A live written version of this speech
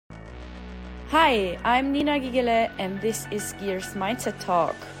Hi, I'm Nina Gigele and this is Skiersmindset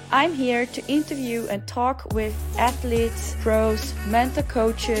Talk. I'm here to interview and talk with athletes, pros, mentor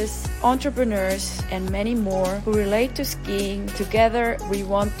coaches, entrepreneurs, and many more who relate to skiing. Together, we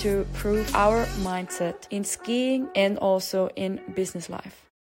want to improve our mindset in skiing and also in business life.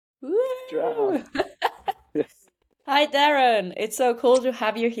 Woo! Hi, Daron. It's so cool to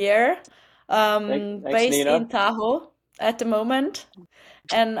have you here. Thanks, Based Nina. in Tahoe at the moment.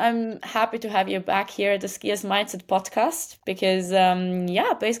 And I'm happy to have you back here at the Skiersmindset podcast because,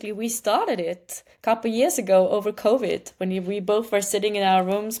 basically we started it a couple of years ago over COVID when we both were sitting in our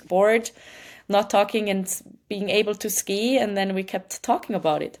rooms, bored, not talking and being able to ski. And then we kept talking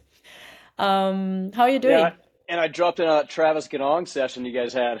about it. How are you doing? Yeah, and I dropped in on that Travis Ganong session you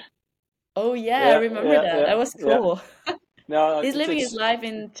guys had. Oh, yeah, I Yeah, remember yeah, that. yeah, That was yeah. cool. No, He's living his it's life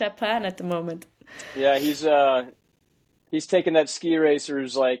in Japan at the moment. yeah, he's taking that ski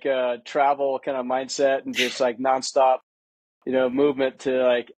racers like travel kind of mindset and just like nonstop, movement to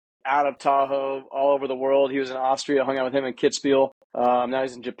like out of Tahoe, all over the world. He was in Austria, hung out with him in Kitzbühel. Now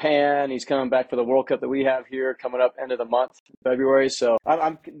he's in Japan. He's coming back for the World Cup that we have here coming up end of the month, February. So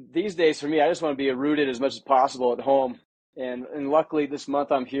I'm these days for me, I just want to be rooted as much as possible at home. And luckily this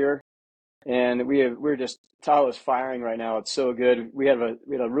month I'm here, and we're just Tahoe is firing right now. It's so good. We had a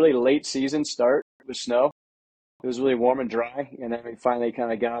really late season start with snow. It was really warm and dry, and then we finally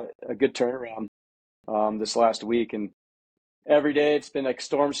kind of got a good turnaround this last week. And every day it's been like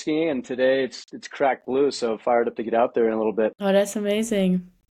storm skiing, and today it's cracked blue. So fired up to get out there in a little bit. Oh, that's amazing.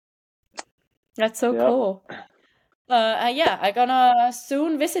 That's so Yep. cool. I'm gonna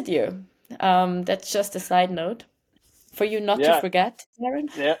soon visit you. That's just a side note for you not to Yeah. forget, Darren.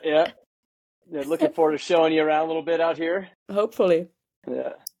 Yeah. Looking forward to showing you around a little bit out here. Hopefully.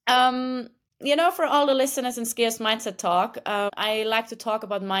 Yeah. For all the listeners in Skiersmindset Talk, I like to talk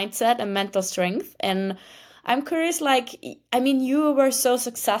about mindset and mental strength. And I'm curious, you were so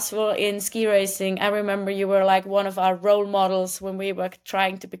successful in ski racing. I remember you were like one of our role models when we were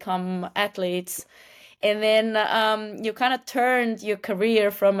trying to become athletes. And then you kind of turned your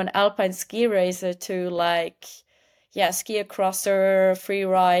career from an alpine ski racer to ski crosser, free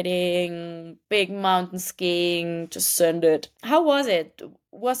riding, big mountain skiing, just send it. How was it?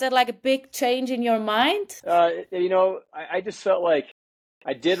 Was that like a big change in your mind? I just felt like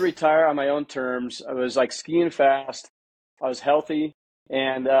I did retire on my own terms. I was like skiing fast. I was healthy,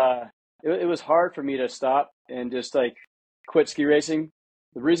 and it was hard for me to stop and just like quit ski racing.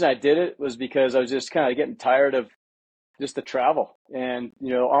 The reason I did it was because I was just kind of getting tired of just the travel and,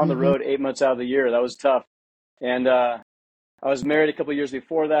 on the road 8 months out of the year. That was tough. And I was married a couple of years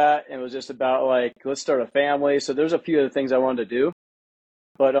before that, and it was just about like, let's start a family. So there's a few other things I wanted to do.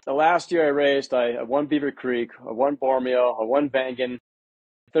 But the last year I raced, I won Beaver Creek, I won Bormio, I won Bangan,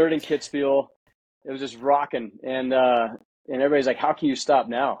 third in Kitzbühel. It was just rocking. And everybody's like, how can you stop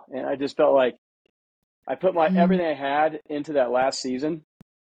now? And I just felt like I put everything I had into that last season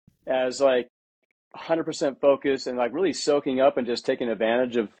as like 100% focus and like really soaking up and just taking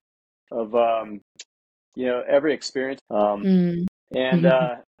advantage of every experience. And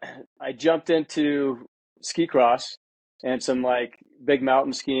I jumped into ski cross and some like big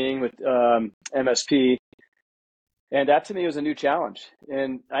mountain skiing with MSP. And that to me was a new challenge.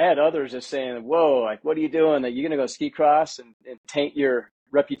 And I had others just saying, whoa, like, what are you doing? Are you going to go ski cross and taint your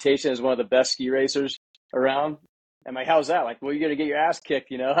reputation as one of the best ski racers around? I'm like, how's that? Like, well, you're going to get your ass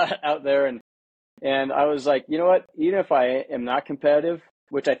kicked, out there. And I was like, you know what? Even if I am not competitive,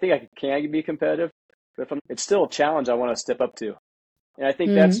 which I think I can be competitive, but it's still a challenge I want to step up to. And I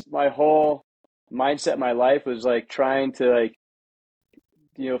think that's my whole mindset in my life was like trying to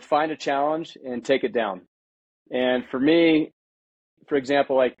find a challenge and take it down. And for me, for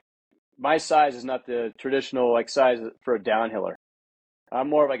example, like my size is not the traditional like size for a downhiller. I'm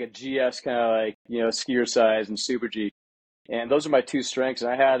more of like a GS kind of like, skier size and super G. And those are my two strengths.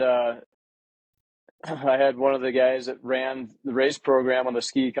 And I had one of the guys that ran the race program on the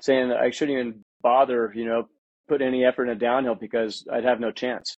ski saying that I shouldn't even bother, put any effort in a downhill because I'd have no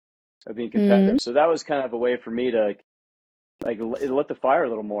chance of being competitive. So that was kind of a way for me to like let the fire a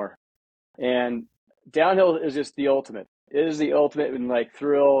little more. And downhill is just the ultimate. It is the ultimate in like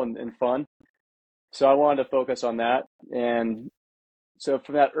thrill and fun. So I wanted to focus on that. And so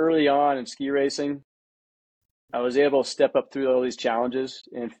from that early on in ski racing, I was able to step up through all these challenges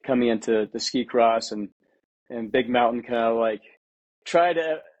and coming into the ski cross and big mountain kind of like try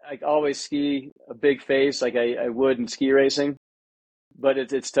to like always ski a big face like I would in ski racing. But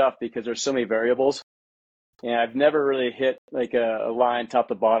it's tough because there's so many variables. And I've never really hit like a line top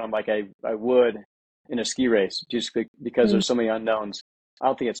to bottom like I would in a ski race just because there's so many unknowns. I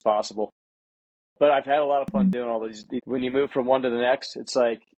don't think it's possible. but I've had a lot of fun doing all these. When you move from one to the next, it's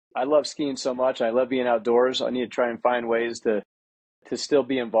like, I love skiing so much. I love being outdoors. I need to try and find ways to still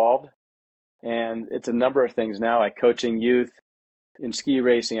be involved. And it's a number of things now, like coaching youth in ski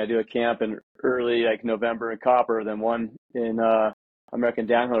racing. I do a camp in early, like November in Copper, then one in American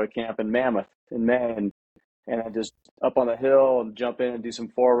Downhiller camp in Mammoth in May. And I just up on the hill and jump in and do some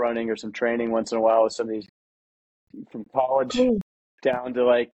forerunning or some training once in a while with some of these from college down to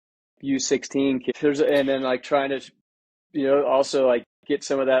like U16 kids. And then like trying to, also like get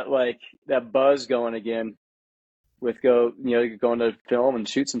some of that, like that buzz going again with going to film and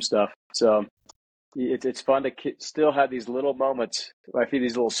shoot some stuff. So it's fun to still have these little moments where I feel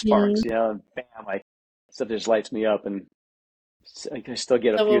these little sparks, and bam, like stuff just lights me up, and I can still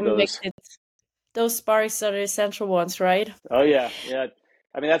get a few of those. Those sparks are the essential ones, right? Oh yeah.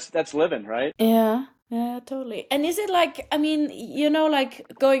 I mean, that's living, right? Yeah, totally. And is it like, I mean, like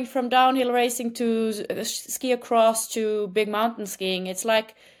going from downhill racing to ski across to big mountain skiing, it's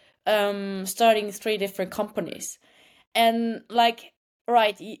like starting 3 different companies. And like,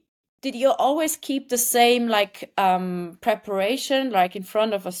 right, did you always keep the same like preparation, like in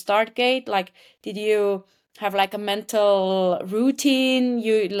front of a start gate? Like, did you have like a mental routine?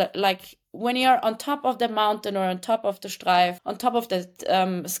 You like when you're on top of the mountain or on top of the Streif, on top of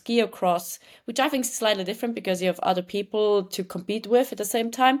the ski across, which I think is slightly different because you have other people to compete with at the same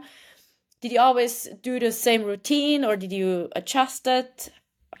time. Did you always do the same routine, or did you adjust it?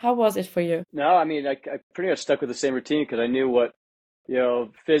 How was it for you? No, I mean, I pretty much stuck with the same routine because I knew what,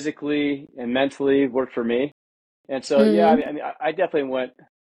 physically and mentally worked for me. And so, I mean, I definitely went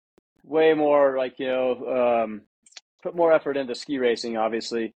way more like, put more effort into ski racing,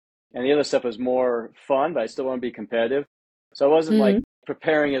 obviously. And the other stuff was more fun, but I still want to be competitive. So I wasn't like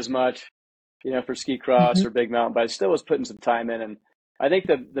preparing as much, for ski cross or big mountain, but I still was putting some time in. And I think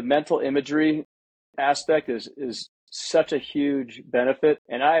the mental imagery aspect is such a huge benefit.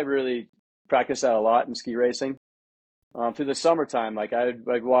 And I really practice that a lot in ski racing. Through the summertime, like I'd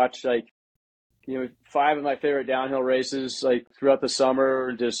watch like, 5 of my favorite downhill races, like throughout the summer,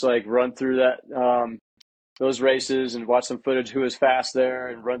 and just like run through that, those races and watch some footage who was fast there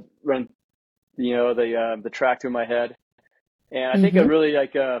and run the track through my head. And I think I really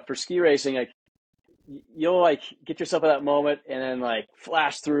like for ski racing, like you'll like get yourself at that moment and then like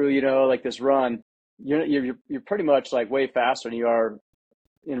flash through, like this run. You're pretty much like way faster than you are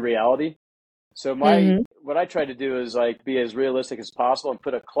in reality. So what I tried to do is like be as realistic as possible and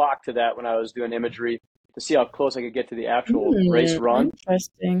put a clock to that when I was doing imagery to see how close I could get to the actual race run.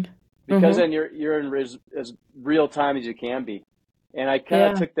 Interesting. Because then you're in as real time as you can be. And I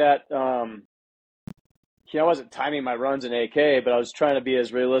kind of took that, I wasn't timing my runs in AK, but I was trying to be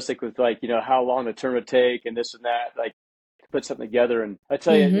as realistic with like, how long the turn would take and this and that, like to put something together. And I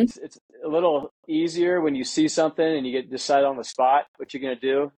tell you, it's a little easier when you see something and you decide on the spot what you're going to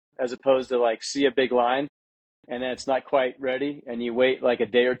do, as opposed to like see a big line and then it's not quite ready and you wait like a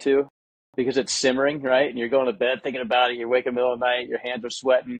day or two because it's simmering, right? And you're going to bed thinking about it. You wake up in the middle of the night, your hands are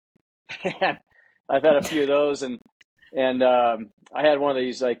sweating. And I've had a few of those, and I had one of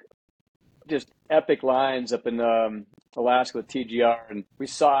these like just epic lines up in Alaska with TGR, and we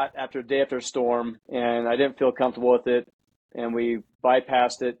saw it after a storm, and I didn't feel comfortable with it, and we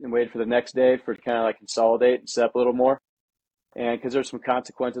bypassed it and waited for the next day for it to kind of like consolidate and set up a little more, and because there's some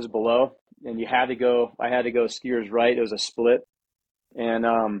consequences below, and I had to go skiers right. It was a split, and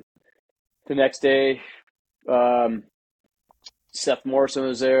the next day. Seth Morrison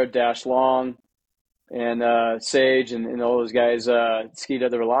was there, Dash Long, and Sage, and all those guys skied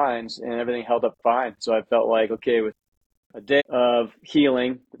other lines, and everything held up fine. So I felt like, okay, with a day of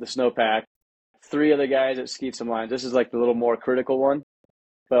healing with the snowpack, 3 other guys that skied some lines. This is like the little more critical one,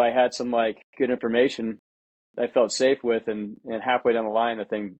 but I had some like good information I felt safe with, and halfway down the line, the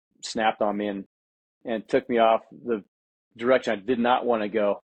thing snapped on me and took me off the direction I did not want to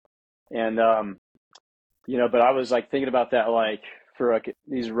go. And but I was like thinking about that, like for like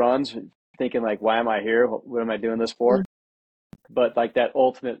these runs, thinking like, why am I here? What am I doing this for? But like that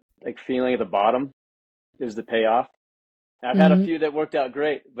ultimate like feeling at the bottom is the payoff. I've had a few that worked out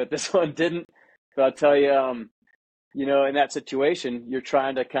great, but this one didn't. But I'll tell you, in that situation, you're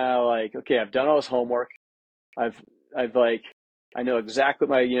trying to kind of like, okay, I've done all this homework. I've like, I know exactly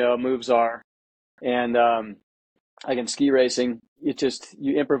what my, moves are. And, like in ski racing,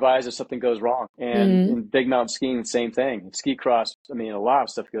 you improvise if something goes wrong. And in big mountain skiing, the same thing. Ski cross, I mean, a lot of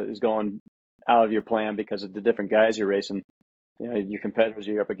stuff is going out of your plan because of the different guys you're racing, your competitors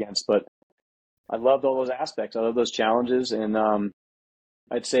you're up against. But I loved all those aspects. I love those challenges. And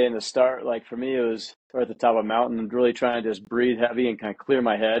I'd say in the start, like for me, it was right at the top of a mountain and really trying to just breathe heavy and kind of clear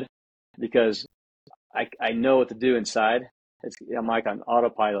my head, because I know what to do inside. I'm like on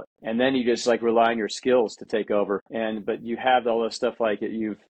autopilot, and then you just like rely on your skills to take over. But you have all this stuff like that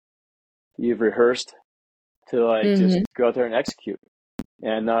you've rehearsed to like just go out there and execute.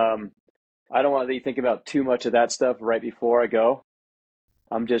 And I don't want to think about too much of that stuff right before I go.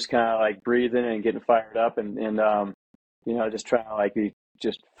 I'm just kind of like breathing and getting fired up, and just trying to like be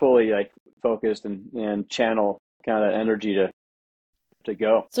just fully like focused and channel kind of that energy to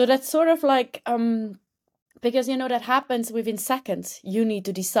go. So that's sort of like because that happens within seconds. You need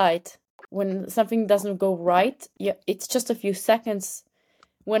to decide when something doesn't go right. Yeah, it's just a few seconds.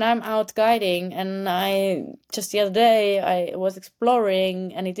 When I'm out guiding, and I just the other day I was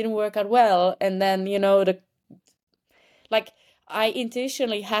exploring and it didn't work out well, and then I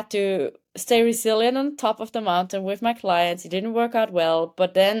intentionally had to stay resilient on top of the mountain with my clients. It didn't work out well,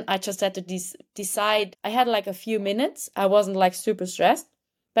 but then I just had to decide. I had like a few minutes. I wasn't like super stressed.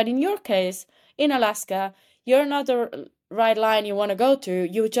 But in your case, in Alaska, you're not the right line you want to go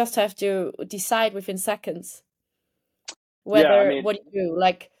to. You just have to decide within seconds whether what you do.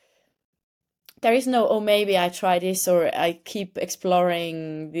 Like, there is no, maybe I try this or I keep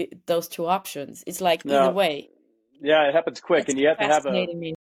exploring those two options. It's like either way. Yeah, it happens quick, and you have to have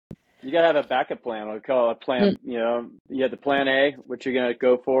you gotta have a backup plan. We call it a plan. You have the plan A, which you're gonna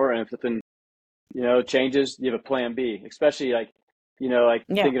go for, and if something changes, you have a plan B. Especially like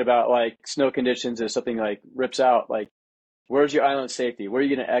thinking about like snow conditions, if something like rips out, like where's your island safety? Where are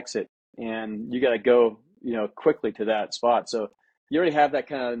you gonna exit? And you gotta go quickly to that spot. So you already have that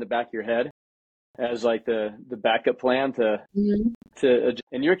kind of in the back of your head as like the backup plan to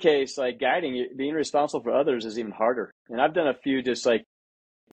in your case, like guiding, being responsible for others is even harder. And I've done a few just like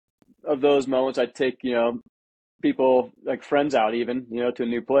of those moments. I take people like friends out even to a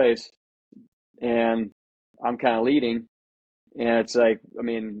new place, and I'm kind of leading, and it's like, I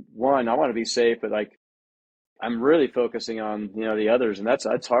mean, one, I want to be safe, but like I'm really focusing on the others, and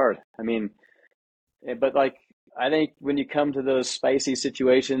that's hard. I mean, but like I think when you come to those spicy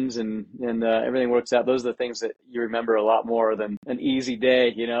situations and everything works out, those are the things that you remember a lot more than an easy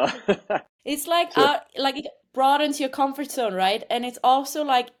day, It's like like it broadens your comfort zone, right? And it's also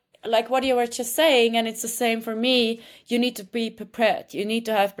like what you were just saying, and it's the same for me. You need to be prepared. You need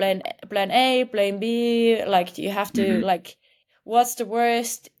to have plan A, plan B. Like you have to like, what's the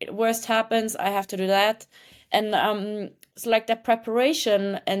worst? Worst happens, I have to do that, and it's like that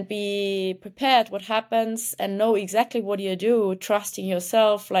preparation and be prepared what happens and know exactly what you do, trusting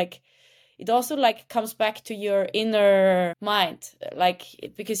yourself. Like it also like comes back to your inner mind, like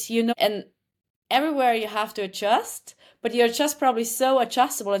because and everywhere you have to adjust, but you're just probably so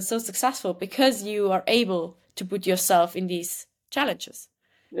adjustable and so successful because you are able to put yourself in these challenges.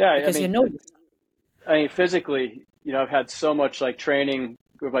 Yeah, because I mean, physically, I've had so much like training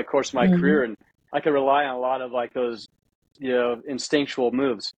over the course of my career, and I can rely on a lot of like those instinctual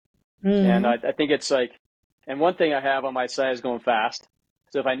moves. And I think it's like, and one thing I have on my side is going fast.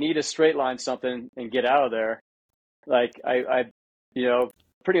 So if I need to straight line something and get out of there, like I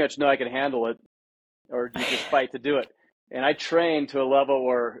pretty much know I can handle it, or you just fight to do it. And I trained to a level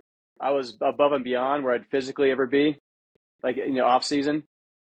where I was above and beyond where I'd physically ever be, like off season.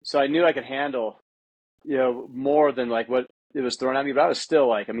 So I knew I could handle more than like what it was thrown at me. But I was still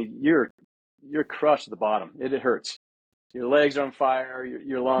like, I mean, you're crushed at the bottom. It hurts. Your legs are on fire.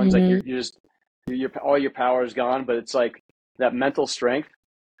 Your lungs, like you're just all your power is gone. But it's like that mental strength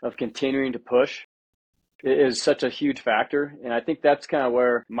of continuing to push is such a huge factor. And I think that's kind of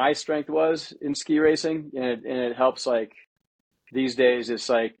where my strength was in ski racing. And it helps like these days, it's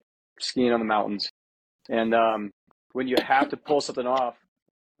like skiing on the mountains. And when you have to pull something off,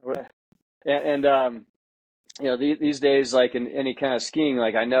 these days, like in any kind of skiing,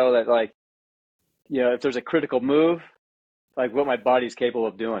 like I know that like, if there's a critical move, like what my body's capable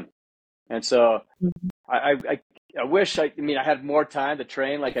of doing. And so I wish I had more time to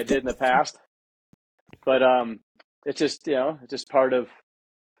train like I did in the past, but it's just it's just part of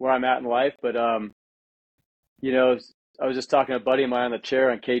where I'm at in life. But I was just talking to a buddy of mine on the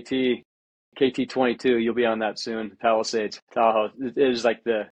chair on KT 22. You'll be on that soon. Palisades, Tahoe. It is like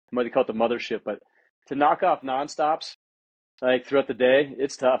they call it the mothership, but to knock off nonstops like throughout the day,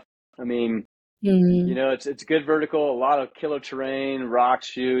 it's tough. I mean, it's good vertical, a lot of killer terrain, rock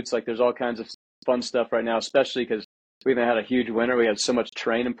chutes. Like there's all kinds of fun stuff right now, especially because we haven't had a huge winter. We had so much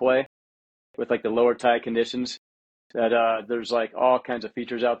terrain in play with like the lower tide conditions that there's like all kinds of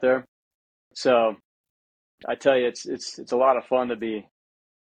features out there. So I tell you, it's a lot of fun to be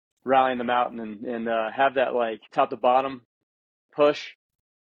rallying the mountain and have that like top to bottom push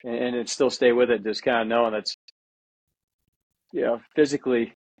and still stay with it. Just kind of knowing that's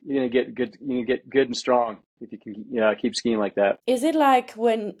physically you're gonna get good. You can get good and strong if you can keep skiing like that. Is it like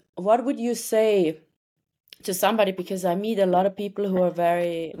what would you say to somebody? Because I meet a lot of people who are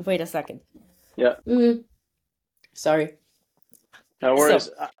very. Wait a second. Yeah. Sorry. No worries.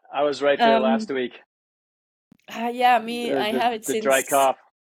 So, I was right there last week. Yeah, me. I have it the since. dry cough.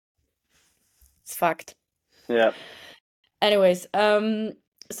 It's fucked. Yeah. Anyways,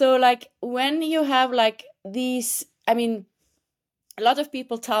 so like when you have like these, I mean, a lot of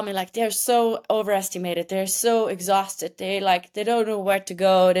people tell me like they're so overestimated, they're so exhausted, they don't know where to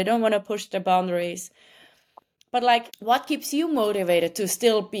go, they don't want to push their boundaries. But like, what keeps you motivated to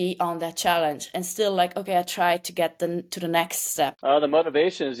still be on that challenge and still like, okay, I try to get to the next step? The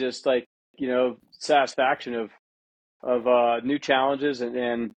motivation is just like, satisfaction of new challenges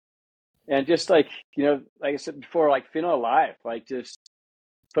and just like, like I said before, like feeling alive, like just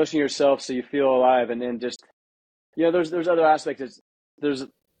pushing yourself so you feel alive. And then just, there's other aspects.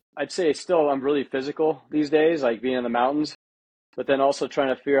 I'd say still I'm really physical these days, like being in the mountains, but then also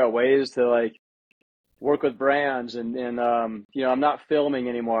trying to figure out ways to like work with brands and I'm not filming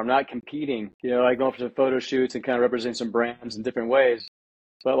anymore. I'm not competing, I go for some photo shoots and kind of represent some brands in different ways.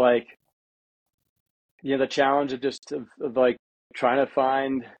 But like, the challenge of just of like trying to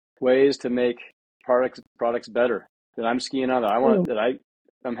find ways to make products better that I'm skiing on, that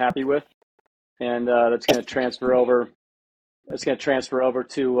I'm happy with. And that's going to transfer over. It's going to transfer over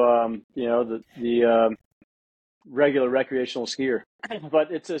to the regular recreational skier.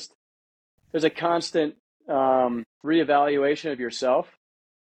 But it's just there's a constant reevaluation of yourself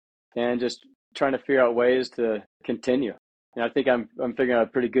and just trying to figure out ways to continue. And I think I'm figuring out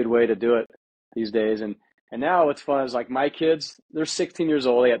a pretty good way to do it these days. And now what's fun is like my kids, they're 16 years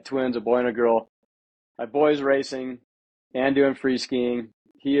old. They got twins, a boy and a girl. My boy's racing and doing free skiing.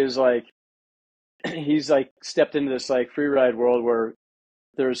 He's like stepped into this like free ride world where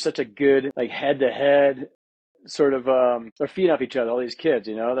there's such a good like head to head sort of they're feeding off each other, all these kids,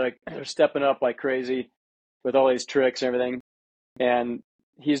 they're stepping up like crazy with all these tricks and everything. And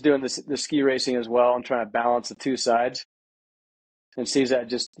he's doing the ski racing as well and trying to balance the two sides. And he's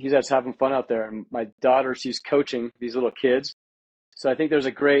just having fun out there. And my daughter, she's coaching these little kids. So I think there's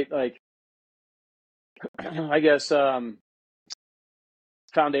a great like I guess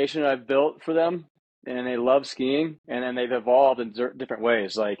foundation I've built for them, and they love skiing, and then they've evolved in different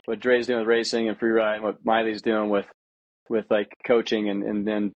ways, like what Dre's doing with racing and free riding, what Miley's doing with like coaching and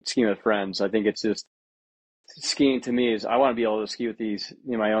then skiing with friends. I think it's just skiing to me is I want to be able to ski with these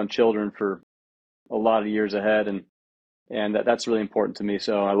my own children for a lot of years ahead, and that's really important to me.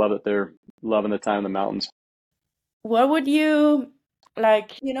 So I love that they're loving the time in the mountains. What would you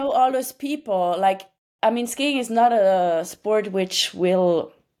like, all those people, like, I mean, skiing is not a sport which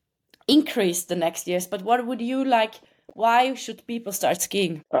will increase the next years, but what would you like, why should people start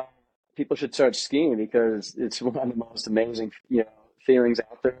skiing? People should start skiing because it's one of the most amazing, feelings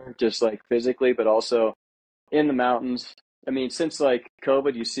out there, just like physically, but also in the mountains. I mean, since like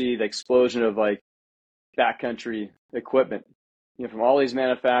COVID, you see the explosion of like backcountry equipment, from all these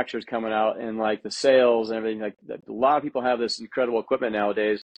manufacturers coming out and like the sales and everything. Like a lot of people have this incredible equipment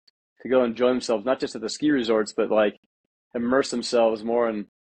nowadays to go enjoy themselves, not just at the ski resorts, but like immerse themselves more in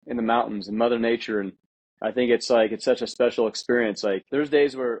the mountains and Mother Nature. And I think it's such a special experience. Like there's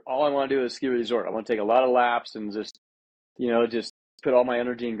days where all I want to do is ski resort. I want to take a lot of laps and just put all my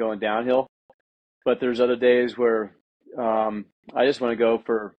energy in going downhill. But there's other days where I just want to go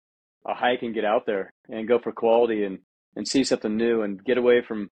for a hike and get out there and go for quality and see something new and get away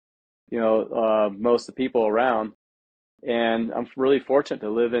from, most of the people around. And I'm really fortunate to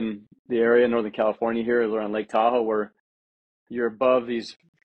live in the area in Northern California here around Lake Tahoe, where you're above these,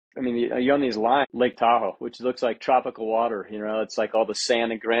 you're on these lines, Lake Tahoe, which looks like tropical water. It's like all the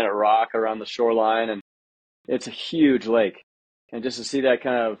sand and granite rock around the shoreline, and it's a huge lake. And just to see that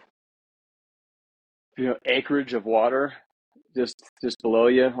kind of, acreage of water just below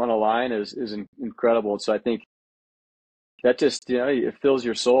you on a line is incredible. So I think that just, it fills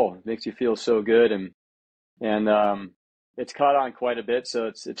your soul. It makes you feel so good. And it's caught on quite a bit. So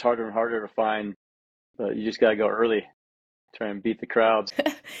it's harder and harder to find, but you just got to go early, try and beat the crowds.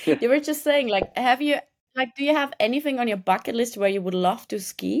 You were just saying, like, do you have anything on your bucket list where you would love to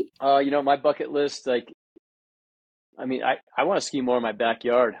ski? My bucket list, like, I want to ski more in my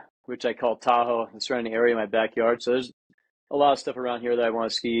backyard, which I call Tahoe, the surrounding area of my backyard. So there's a lot of stuff around here that I want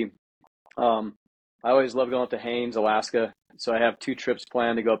to ski. I always love going up to Haines, Alaska. So I have 2 trips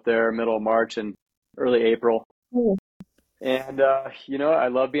planned to go up there, middle of March and early April. Ooh. And, I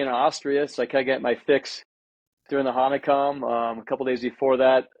love being in Austria. So I kind of get my fix during the Hanukkah. A couple days before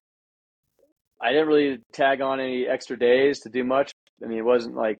that, I didn't really tag on any extra days to do much. I mean, it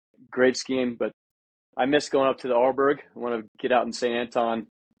wasn't like great skiing, but I miss going up to the Arlberg. I want to get out in St. Anton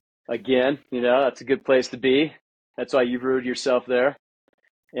again. You know, that's a good place to be. That's why you've rooted yourself there.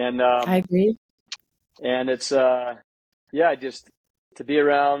 And I agree. and it's yeah, just to be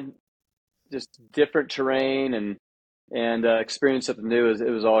around just different terrain and experience something new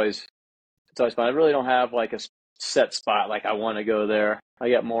it's always fun. I really don't have like a set spot like I want to go there. I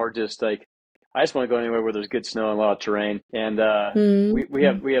get more just like I just want to go anywhere where there's good snow and a lot of terrain. And we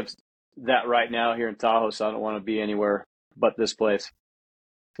have that right now here in Tahoe, so I don't want to be anywhere but this place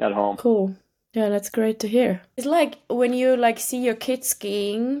at home. Cool. Yeah, that's great to hear. It's like when you like see your kids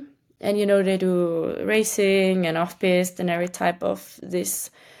skiing and you know they do racing and off-piste and every type of this.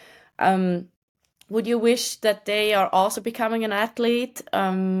 Would you wish that they are also becoming an athlete,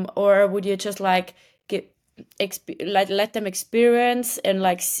 or would you just like let them experience and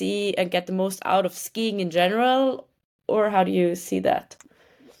like see and get the most out of skiing in general, or how do you see that?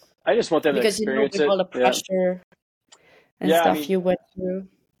 I just want them Because to experience with all the it. pressure and Yeah, I stuff mean, you went through.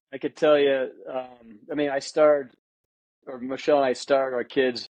 I could tell you. I mean, Michelle and I started our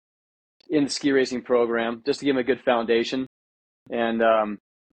kids in the ski racing program just to give them a good foundation. And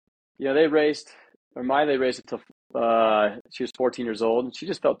you know, they raced until she was 14 years old, and she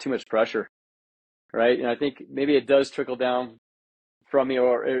just felt too much pressure, right? And I think maybe it does trickle down from me,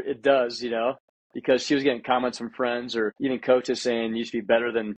 or it does, you know, because she was getting comments from friends or even coaches saying you should be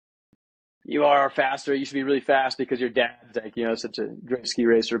better than you are, faster. You should be really fast because your dad's like, you know, such a great ski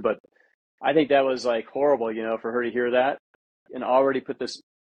racer. But I think that was like horrible, you know, for her to hear that and already put this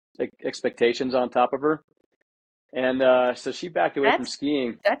expectations on top of her. And so she backed away from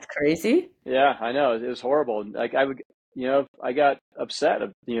skiing. That's crazy. Yeah, I know. It was horrible. Like you know, I got upset,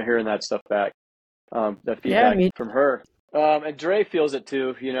 you know, hearing that stuff back, that feedback from her. And Dre feels it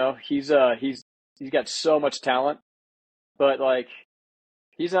too. You know, he's got so much talent, but like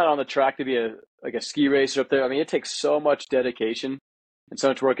he's not on the track to be a ski racer up there. I mean, it takes so much dedication and so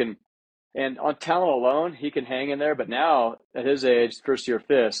much work, and on talent alone, he can hang in there. But now at his age, first year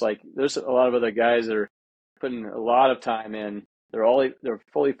FIS, like there's a lot of other guys that are putting a lot of time in. They're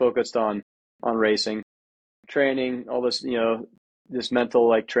fully focused on racing, training, all this, you know, this mental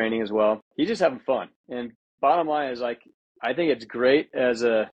like training as well. He's just having fun. And bottom line is like, I think it's great as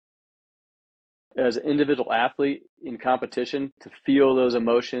an individual athlete in competition to feel those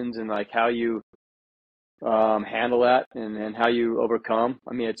emotions and like how you handle that and how you overcome.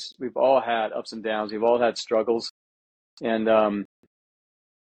 I mean, we've all had ups and downs. We've all had struggles, and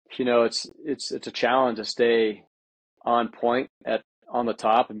you know, it's a challenge to stay on point on the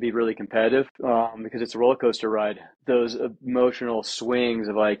top and be really competitive, because it's a roller coaster ride. Those emotional swings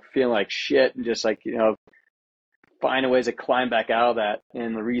of like feeling like shit and just like, you know, finding ways to climb back out of that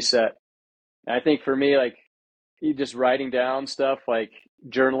and the reset. And I think for me, like just writing down stuff, like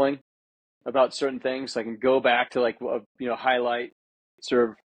journaling about certain things, so I can go back to like, you know, highlight sort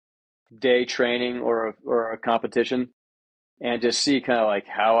of day training or a competition and just see kind of like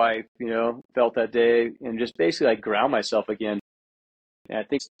how I, you know, felt that day and just basically like ground myself again. And I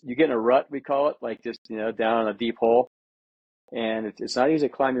think you get in a rut, we call it, like just, you know, down in a deep hole, and it's not easy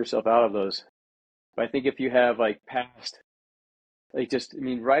to climb yourself out of those. But I think if you have like past, like just, I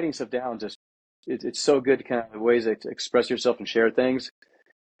mean, writing stuff down, just it's so good to kind of ways to express yourself and share things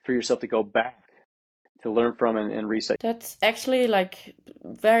for yourself to go back to learn from and reset. That's actually like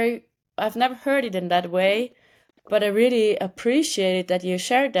I've never heard it in that way, but I really appreciate it that you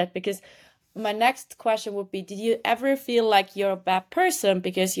shared that, because my next question would be, did you ever feel like you're a bad person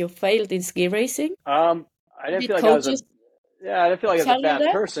because you failed in ski racing? I didn't feel like I was a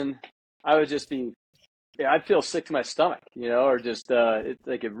bad person. I would just be, I'd feel sick to my stomach, you know, or just,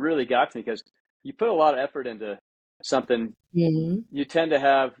 it really got to me because you put a lot of effort into something. Mm-hmm. You tend to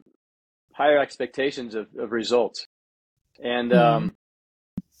have higher expectations of results. And,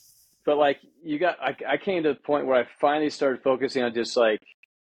 but like I came to the point where I finally started focusing on just like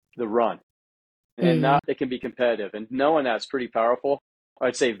the run and not, it can be competitive, and knowing that's pretty powerful.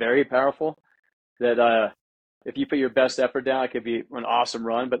 I'd say very powerful, that, if you put your best effort down, it could be an awesome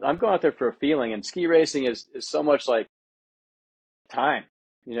run, but I'm going out there for a feeling, and ski racing is so much like time,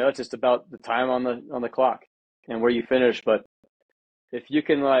 you know, it's just about the time on the clock and where you finish. But if you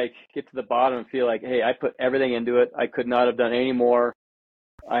can like get to the bottom and feel like, hey, I put everything into it, I could not have done any more,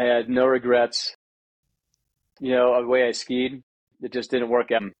 I had no regrets, you know, of the way I skied, it just didn't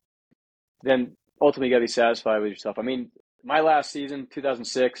work out, then ultimately you got to be satisfied with yourself. I mean, my last season,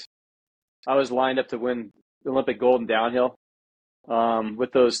 2006, I was lined up to win the Olympic gold in downhill,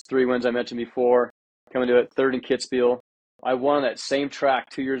 with those 3 wins I mentioned before, coming to it, third in Kitzbühel. I won that same track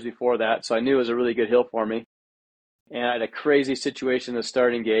 2 years before that, so I knew it was a really good hill for me. and I had a crazy situation in the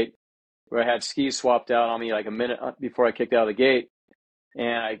starting gate where I had skis swapped out on me like a minute before I kicked out of the gate.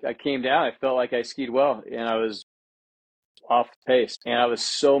 And I came down, I felt like I skied well, and I was off pace, and I was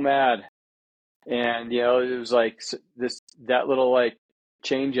so mad. And, you know, it was like that little like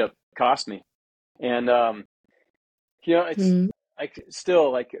change up cost me. And, you know, it's like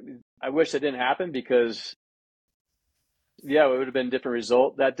still like, I wish that didn't happen because, yeah, it would have been a different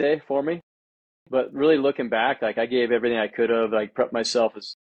result that day for me. But really looking back, like I gave everything I could have, like prepped myself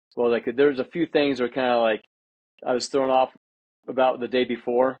as well as I could. There's a few things where kind of like I was thrown off about the day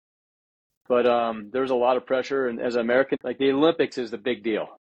before, but there was a lot of pressure. And as an American, like the Olympics is the big deal.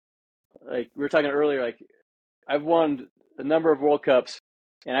 Like we were talking earlier, like I've won a number of World Cups,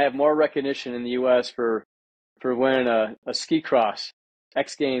 and I have more recognition in the U.S. for winning a ski cross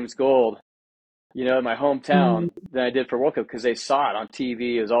X Games gold, you know, in my hometown than I did for World Cup because they saw it on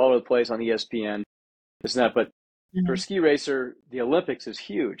TV. It was all over the place on ESPN, this and that. But for a ski racer, the Olympics is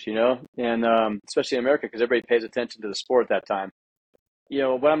huge, you know, and especially in America because everybody pays attention to the sport at that time. You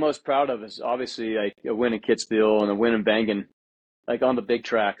know, what I'm most proud of is obviously like a win in Kitzbühel and a win in Wengen, like on the big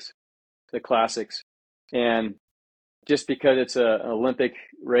tracks, the classics. And just because it's an Olympic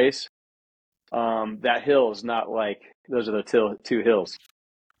race, that hill is not like those are the two hills.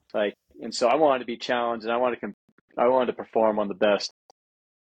 Like, and so I wanted to be challenged, and I wanted to perform on the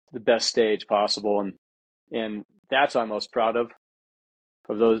best stage possible, and that's what I'm most proud of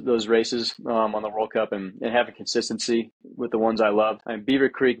those races on the World Cup, and having consistency with the ones I love. I mean, Beaver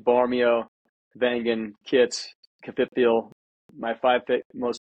Creek, Bormio, Wengen, Kitz, Kafipil, my 5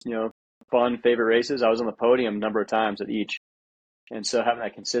 most fun favorite races. I was on the podium a number of times at each, and so having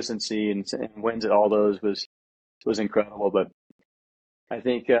that consistency and wins at all those was incredible. But I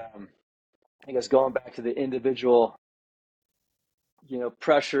think I guess going back to the individual,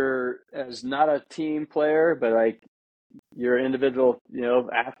 pressure as not a team player, but like you're an individual,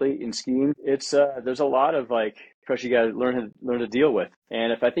 athlete in skiing. It's there's a lot of like pressure you got to learn to deal with.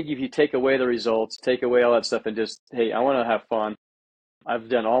 And if you take away the results, take away all that stuff, and just, hey, I want to have fun. I've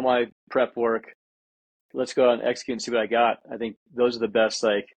done all my prep work. Let's go out and execute and see what I got. I think those are the best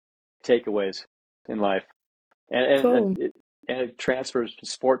like takeaways in life. And cool. it transfers.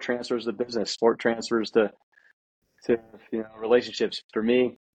 Sport transfers to business. Sport transfers to relationships. For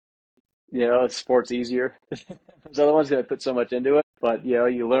me, sport's easier. There's other ones that put so much into it, but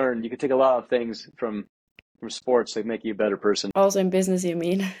you learn. You can take a lot of things from sports that make you a better person. Also in business, you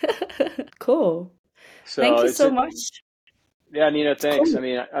mean? Cool. So thank you so much. Yeah, Nina, thanks. Cool. I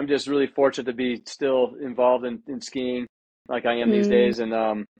mean, I'm just really fortunate to be still involved in skiing like I am these days, and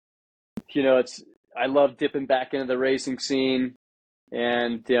I love dipping back into the racing scene,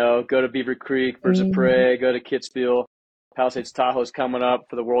 and go to Beaver Creek, Birds of Prey, go to Kitzbühel, Palisades Tahoe's coming up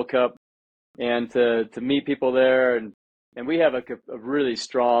for the World Cup, and to meet people there, and we have a really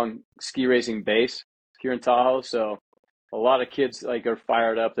strong ski racing base here in Tahoe, so a lot of kids like are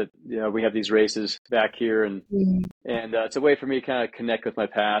fired up that we have these races back here, and it's a way for me to kind of connect with my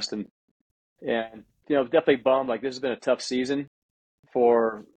past, and definitely bummed, like this has been a tough season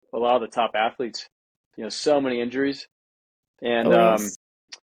for a lot of the top athletes, so many injuries, and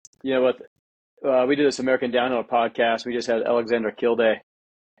we did this American Downhill podcast. We just had Alexander Kilday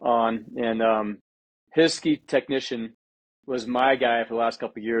on, and his ski technician was my guy for the last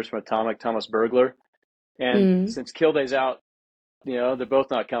couple of years from Atomic, Thomas Bergler. And since Kilday's out, they're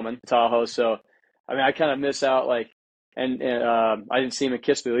both not coming to Tahoe. So, I mean, I kind of miss out, like, and I didn't see him in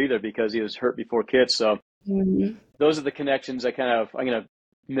Kitzbühel either because he was hurt before Kitz. So those are the connections I'm going to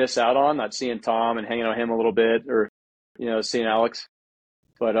miss out on, not seeing Tom and hanging out with him a little bit, or, seeing Alex.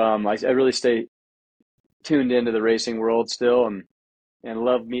 But I really stay tuned into the racing world still, and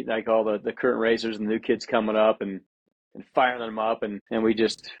love meeting like all the current racers and the new kids coming up, and firing them up, and we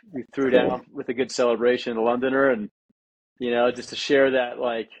threw down with a good celebration in the Londoner, and just to share that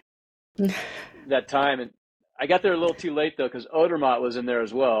like that time. And I got there a little too late though, because Odermatt was in there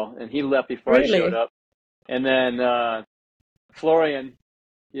as well, and he left before I showed up. And then Florian,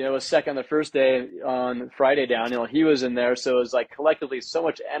 was second the first day on Friday downhill. He was in there, so it was like collectively so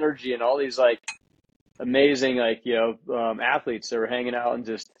much energy, and all these like amazing athletes that were hanging out and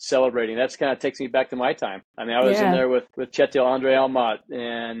just celebrating. That's kind of takes me back to my time. I mean, I was in there with Kjetil Andre Almat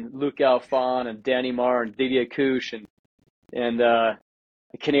and Luc Alphon and Danny Marr and Didier Couche and the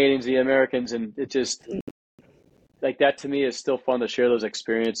Canadians, the Americans, and it just like that to me is still fun to share those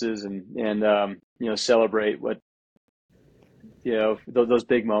experiences and celebrate what those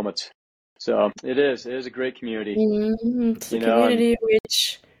big moments. So it is a great community. It's a community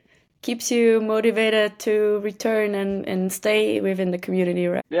which keeps you motivated to return and stay within the community,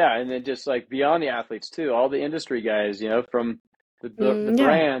 right? Yeah, and then just like beyond the athletes too, all the industry guys, from the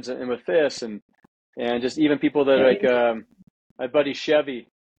brands and with this and just even people that my buddy Chevy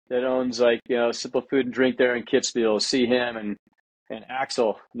that owns Simple Food and Drink there in Kitsville, see him and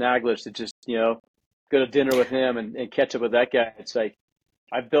Axel Naglish to just go to dinner with him and catch up with that guy. It's like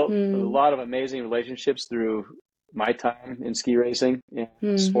I've built a lot of amazing relationships through my time in ski racing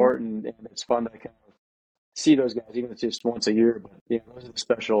and sport, and it's fun to kind of see those guys, even if it's just once a year. But those are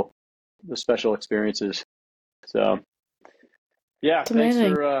the special experiences. So yeah, thanks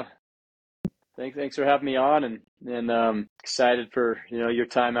for having me on, and excited for your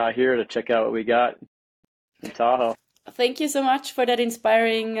time out here to check out what we got in Tahoe. Thank you so much for that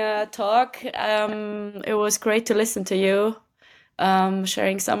inspiring talk. It was great to listen to you,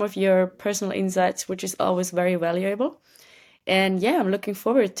 sharing some of your personal insights, which is always very valuable. And yeah, I'm looking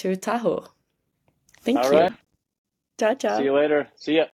forward to Tahoe. Thank you. All right. Ciao, ciao. See you later. See ya.